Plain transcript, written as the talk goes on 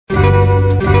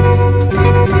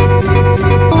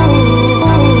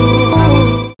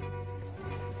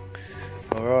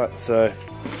so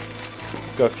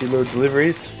got a few little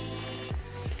deliveries,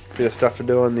 bit of stuff to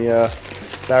do on the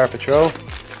Barra Patrol.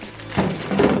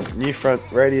 New front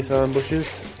radius arm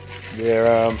bushes.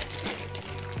 They're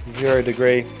 0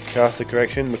 degree caster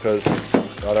correction because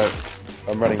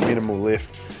I'm running minimal lift.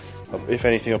 If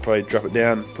anything, I'll probably drop it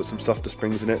down, put some softer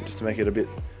springs in it just to make it a bit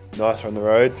nicer on the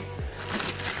road.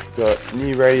 Got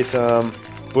new radius arm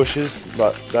bushes,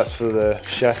 but that's for the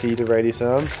chassis to radius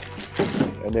arms.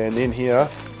 And then in here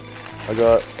I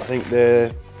think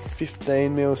they're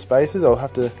 15mm spacers. I'll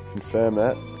have to confirm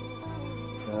that.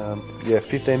 Yeah,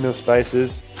 15mm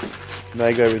spacers, and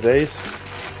they go with these.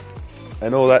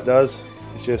 And all that does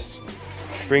is just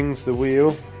brings the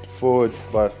wheel forward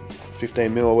by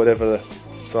 15mm or whatever the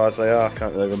size they are. I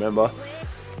can't really remember,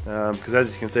 because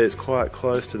as you can see it's quite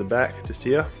close to the back just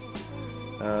here,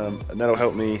 and that'll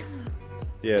help me,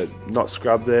 yeah, not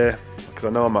scrub there, because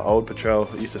I know on my old Patrol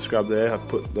I used to scrub there. I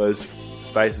put those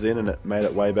spacers in and it made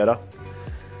it way better.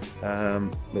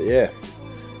 But yeah,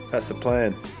 that's the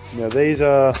plan. Now these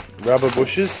are rubber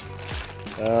bushes.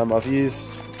 I've used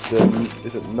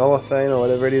is it Nolithane or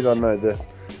whatever it is, I don't know, the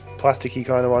plasticky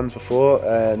kind of ones before,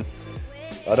 and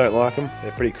I don't like them.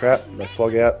 They're pretty crap. They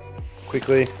flog out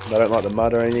quickly. I don't like the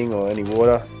mud or anything or any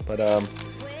water, but the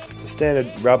standard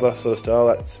rubber sort of style,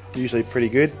 that's usually pretty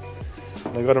good.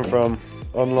 I got them from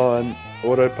online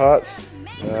auto parts.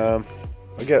 I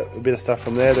get a bit of stuff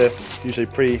from there. They're usually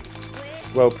pretty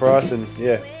well priced, and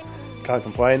yeah, can't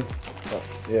complain. But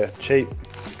yeah, cheap,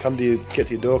 get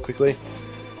to your door quickly.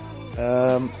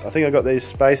 I think I got these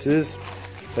spacers.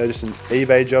 They're just an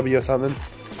eBay jobby or something,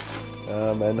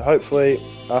 and hopefully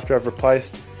after I've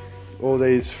replaced all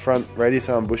these front radius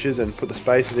arm bushes and put the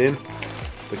spacers in,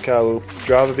 the car will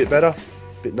drive a bit better,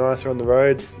 a bit nicer on the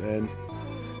road, and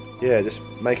yeah, just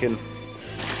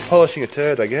polishing a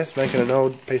turd, I guess, making an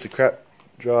old piece of crap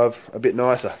drive a bit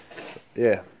nicer.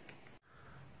 Yeah.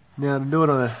 Now to do it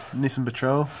on a Nissan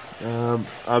Patrol,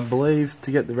 I believe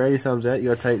to get the radius arms out you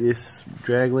got to take this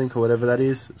drag link or whatever that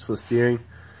is. It's for the steering.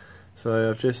 So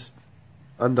I've just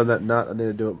undone that nut. I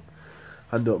need to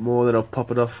undo it more, then I'll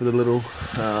pop it off with a little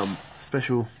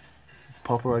special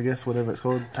popper, I guess, whatever it's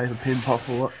called, taper pin pop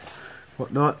or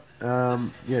whatnot.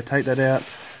 Yeah, take that out,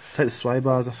 take the sway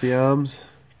bars off the arms,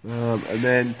 and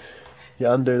then you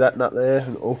undo that nut there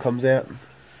and it all comes out.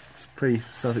 It's pretty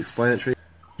self-explanatory.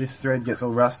 This thread gets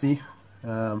all rusty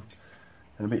and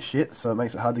a bit shit, so it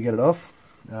makes it hard to get it off.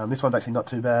 This one's actually not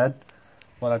too bad,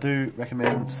 but I do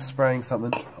recommend spraying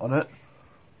something on it.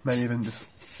 Maybe even just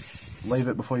leave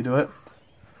it before you do it.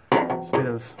 It's a bit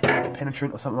of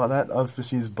penetrant or something like that. I've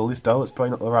just used Ballisto. It's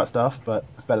probably not the right stuff, but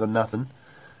it's better than nothing.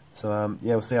 So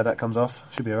yeah, we'll see how that comes off.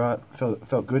 Should be alright.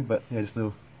 Felt good, but yeah, just a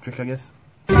little trick, I guess.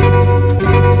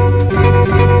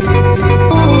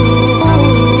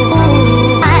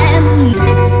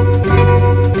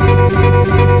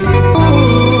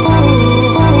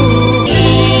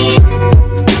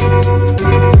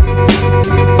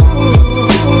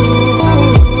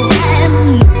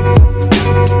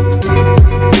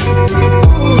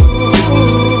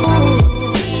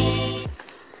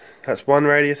 That's one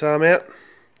radius arm out.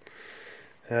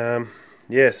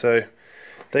 Yeah, so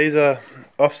these are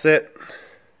offset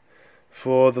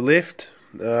for the lift.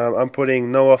 I'm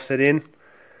putting no offset in,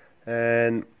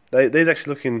 and these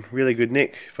actually looking really good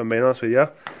nick, if I'm being honest with you.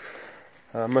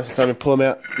 Most of the time I pull them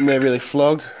out and they're really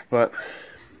flogged, but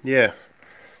yeah,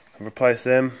 I've replaced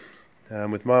them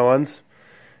with my ones.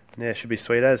 Yeah, it should be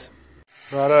sweet as.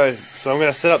 Righto, so I'm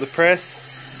going to set up the press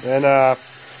and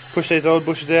push these old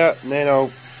bushes out, and then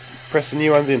I'll press the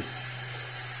new ones in.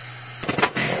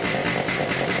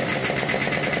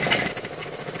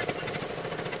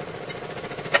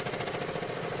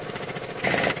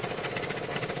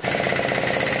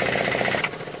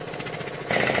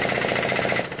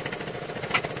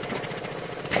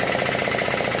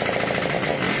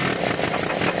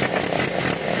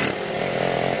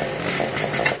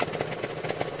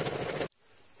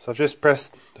 So I've just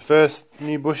pressed the first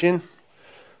new bush in,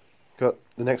 got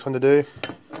the next one to do.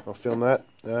 I'll film that.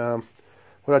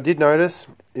 What I did notice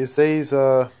is these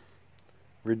are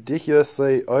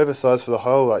ridiculously oversized for the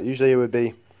hole. Like usually it would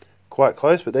be quite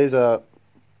close, but these are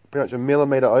pretty much a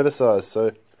millimetre oversized.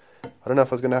 So I don't know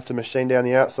if I was going to have to machine down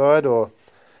the outside or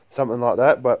something like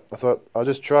that, but I thought I'll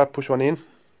just try push one in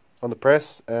on the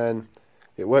press, and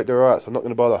it worked alright, so I'm not going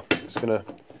to bother. I'm just going to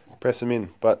press them in.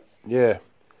 But yeah,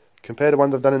 compared to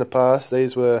ones I've done in the past,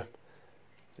 these were,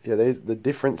 yeah, the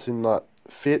difference in like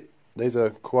fit, these are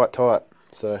quite tight,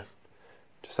 so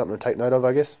just something to take note of,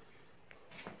 I guess.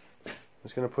 I'm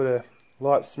just going to put a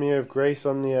light smear of grease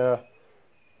on the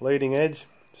leading edge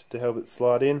just to help it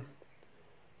slide in.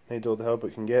 Needs all the help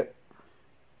it can get.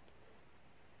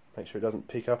 Make sure it doesn't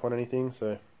pick up on anything,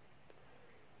 so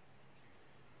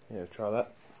yeah, try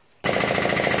that.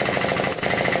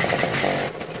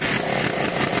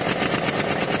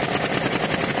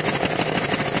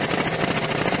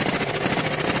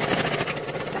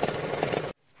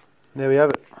 There we have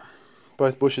it,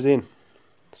 both bushes in.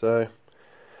 So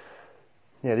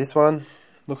yeah, this one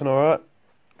looking alright.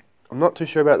 I'm not too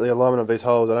sure about the alignment of these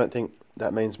holes. I don't think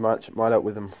that means much. It might help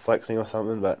with them flexing or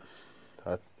something, but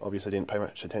I obviously didn't pay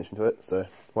much attention to it, so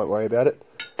won't worry about it.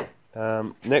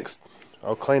 Next,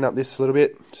 I'll clean up this a little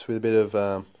bit, just with a bit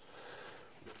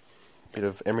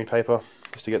of emery paper,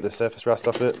 just to get the surface rust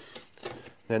off it.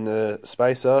 Then the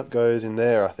spacer goes in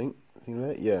there, I think.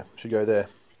 Yeah, should go there.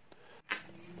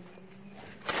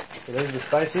 So these are the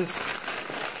spacers.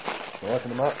 I'll open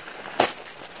them up.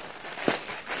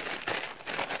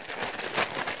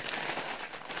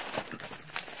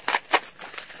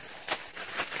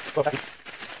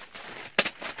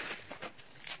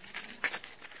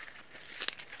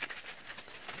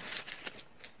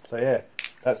 So yeah,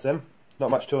 that's them.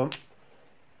 Not much to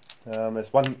them.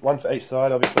 There's one for each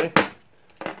side, obviously,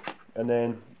 and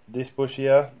then this bush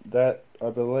here, that I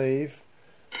believe,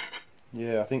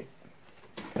 yeah, I think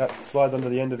that slides under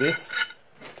the end of this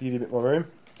to give you a bit more room.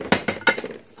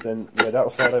 Then yeah, that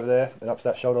will slide over there and up to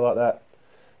that shoulder like that.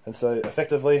 And so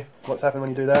effectively, what's happened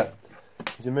when you do that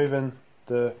is you're moving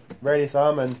the radius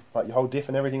arm and like your whole diff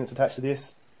and everything that's attached to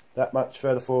this that much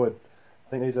further forward. I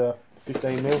think these are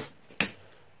 15 mil.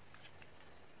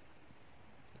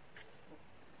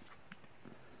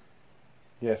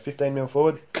 Yeah, 15 mil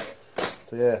forward.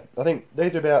 So yeah, I think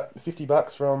these are about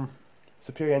 $50 from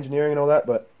Superior Engineering and all that,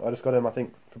 but I just got them I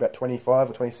think for about 25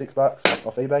 or 26 bucks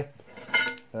off eBay.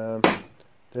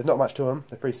 There's not much to them.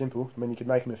 They're pretty simple. I mean, you could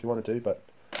make them if you wanted to, but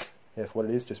yeah, for what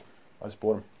it is, I just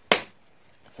bought them.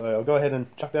 So I'll go ahead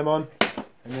and chuck them on,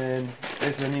 and then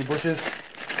these are the new bushes.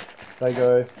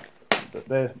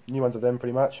 They're new ones of them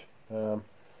pretty much.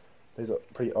 These are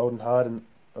pretty old and hard, and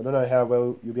I don't know how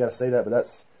well you'll be able to see that, but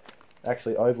that's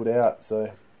actually ovaled out, so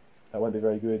that won't be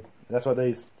very good. And that's what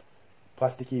these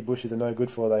plasticky bushes are no good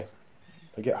for. They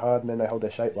get hard and then they hold their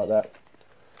shape like that.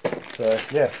 So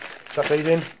yeah, chuck these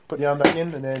in, put the arm back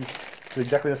in, and then do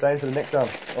exactly the same to the next arm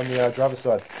on the driver's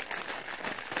side.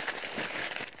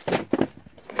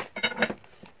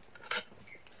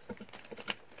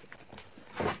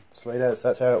 Sweet as,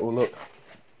 that's how it will look.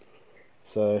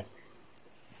 So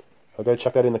I'll go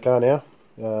chuck that in the car now.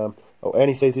 I'll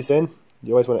anti-seize this end.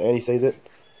 You always want to anti-seize it,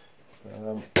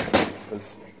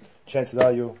 because chances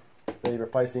are you'll be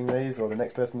replacing these, or the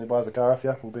next person who buys the car off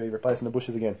you will be replacing the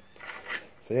bushes again.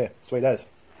 So yeah, sweet as.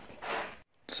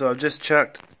 So I've just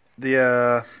chucked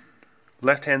the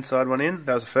left hand side one in.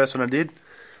 That was the first one I did,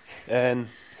 and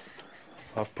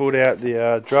I've pulled out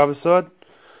the driver's side.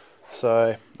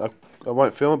 So I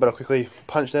won't film it, but I'll quickly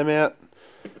punch them out,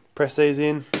 press these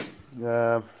in,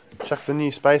 chuck the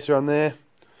new spacer on there,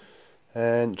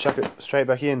 and chuck it straight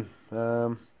back in.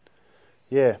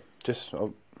 Yeah, just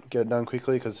I'll get it done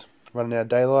quickly because running out of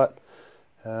daylight.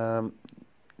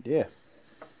 Yeah.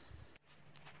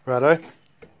 Righto,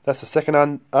 that's the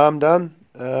second arm done.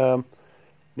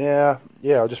 Now,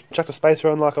 yeah, I'll just chuck the spacer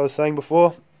on like I was saying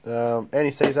before.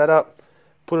 Anti-seize that up,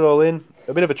 put it all in.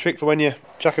 A bit of a trick for when you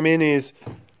chuck them in is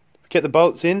get the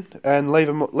bolts in and leave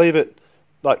it,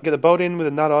 like get the bolt in with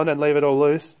a nut on and leave it all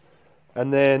loose.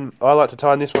 And then I like to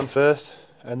tighten this one first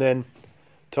and then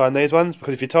tighten these ones,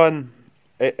 because if you tighten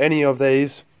any of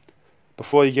these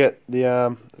before you get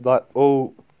the like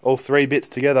all three bits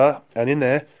together and in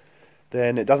there,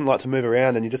 then it doesn't like to move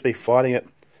around and you just be fighting it.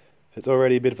 It's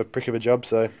already a bit of a prick of a job,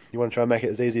 so you want to try and make it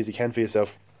as easy as you can for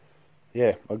yourself.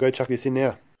 Yeah, I'll go chuck this in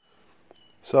now.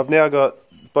 So I've now got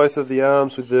both of the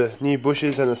arms with the new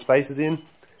bushes and the spacers in.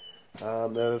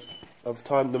 I've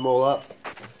tightened them all up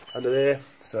under there,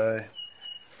 so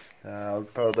I'll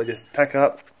probably just pack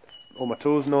up all my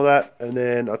tools and all that, and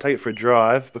then I'll take it for a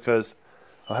drive, because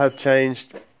I have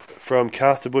changed from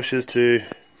caster bushes to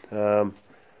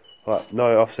like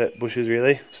no offset bushes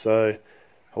really. So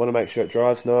I want to make sure it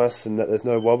drives nice and that there's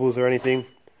no wobbles or anything,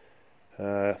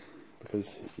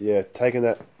 because yeah, taking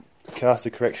that caster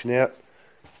correction out,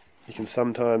 you can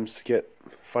sometimes get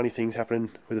funny things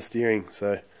happening with the steering.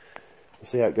 So we'll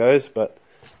see how it goes, but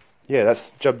yeah,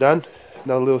 that's job done.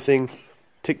 Another little thing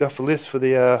ticked off the list for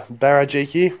the Barra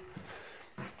GQ.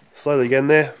 Slowly getting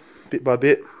there, bit by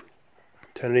bit,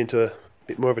 turn it into a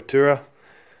bit more of a tourer,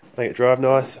 make it drive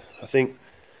nice. I think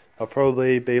I'll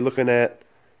probably be looking at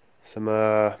some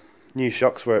new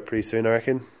shocks for it pretty soon, I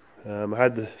reckon. I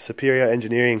had the Superior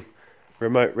Engineering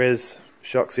remote res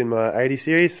shocks in my 80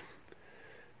 series,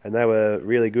 and they were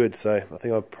really good. So I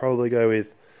think I'll probably go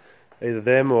with either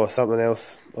them or something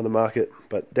else on the market,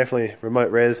 but definitely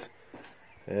Remote Res.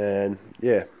 And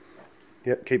yeah,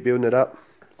 yep, keep building it up,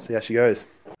 see how she goes.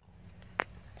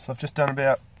 So I've just done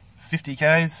about 50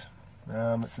 k's.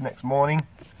 It's the next morning.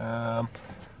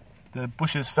 The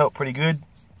bushes felt pretty good.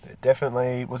 It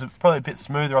definitely was probably a bit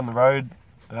smoother on the road,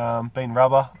 being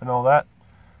rubber and all that.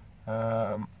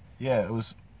 Yeah, it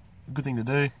was a good thing to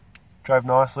do. Drove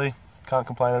nicely, can't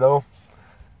complain at all.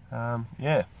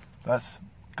 Yeah, that's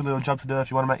a good little job to do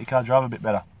if you want to make your car drive a bit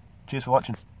better. Cheers for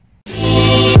watching.